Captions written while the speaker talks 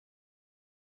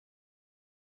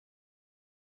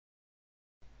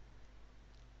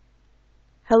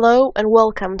Hello and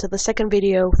welcome to the second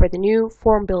video for the new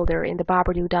form builder in the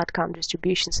boberdoo.com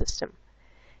distribution system.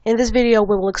 In this video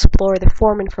we will explore the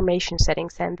form information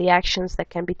settings and the actions that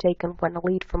can be taken when a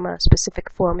lead from a specific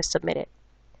form is submitted.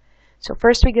 So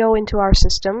first we go into our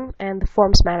system and the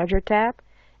Forms Manager tab,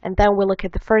 and then we look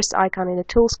at the first icon in the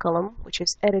Tools column, which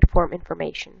is Edit Form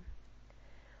Information.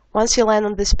 Once you land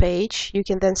on this page, you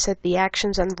can then set the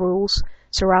actions and rules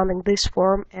surrounding this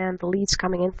form and the leads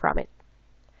coming in from it.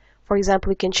 For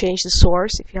example, you can change the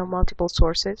source if you have multiple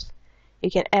sources. You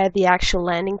can add the actual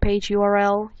landing page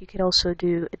URL. You can also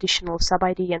do additional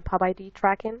sub-ID and pub-ID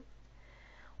tracking.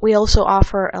 We also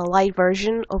offer a light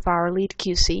version of our lead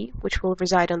QC, which will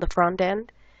reside on the front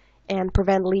end and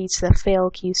prevent leads that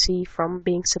fail QC from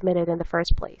being submitted in the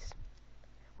first place.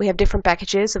 We have different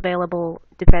packages available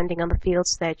depending on the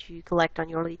fields that you collect on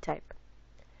your lead type.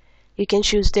 You can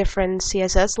choose different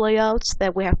CSS layouts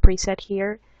that we have preset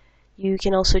here. You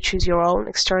can also choose your own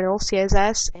external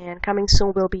CSS, and coming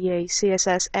soon will be a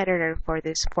CSS editor for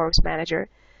this Forms Manager,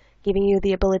 giving you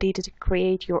the ability to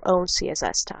create your own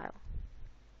CSS style.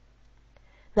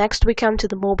 Next we come to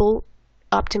the mobile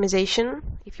optimization.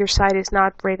 If your site is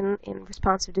not written in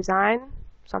responsive design,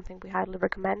 something we highly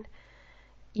recommend,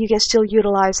 you can still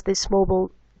utilize this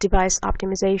mobile device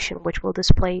optimization, which will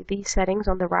display these settings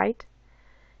on the right.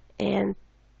 And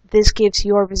this gives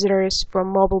your visitors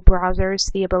from mobile browsers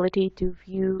the ability to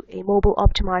view a mobile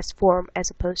optimized form as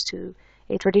opposed to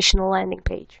a traditional landing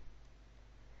page.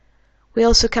 We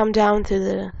also come down to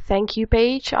the thank you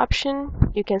page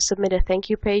option. You can submit a thank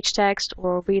you page text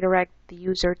or redirect the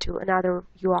user to another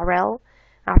URL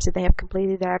after they have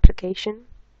completed their application,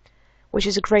 which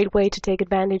is a great way to take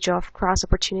advantage of cross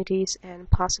opportunities and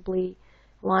possibly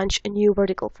launch a new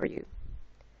vertical for you.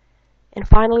 And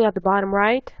finally, at the bottom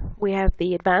right, we have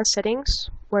the advanced settings,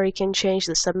 where you can change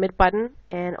the submit button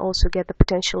and also get the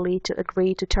potential lead to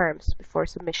agree to terms before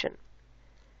submission.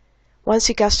 Once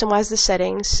you customize the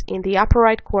settings, in the upper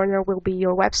right corner will be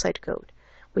your website code,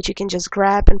 which you can just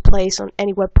grab and place on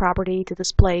any web property to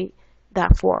display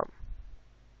that form.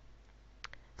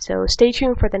 So stay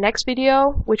tuned for the next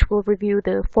video, which will review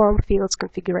the form fields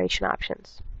configuration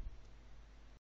options.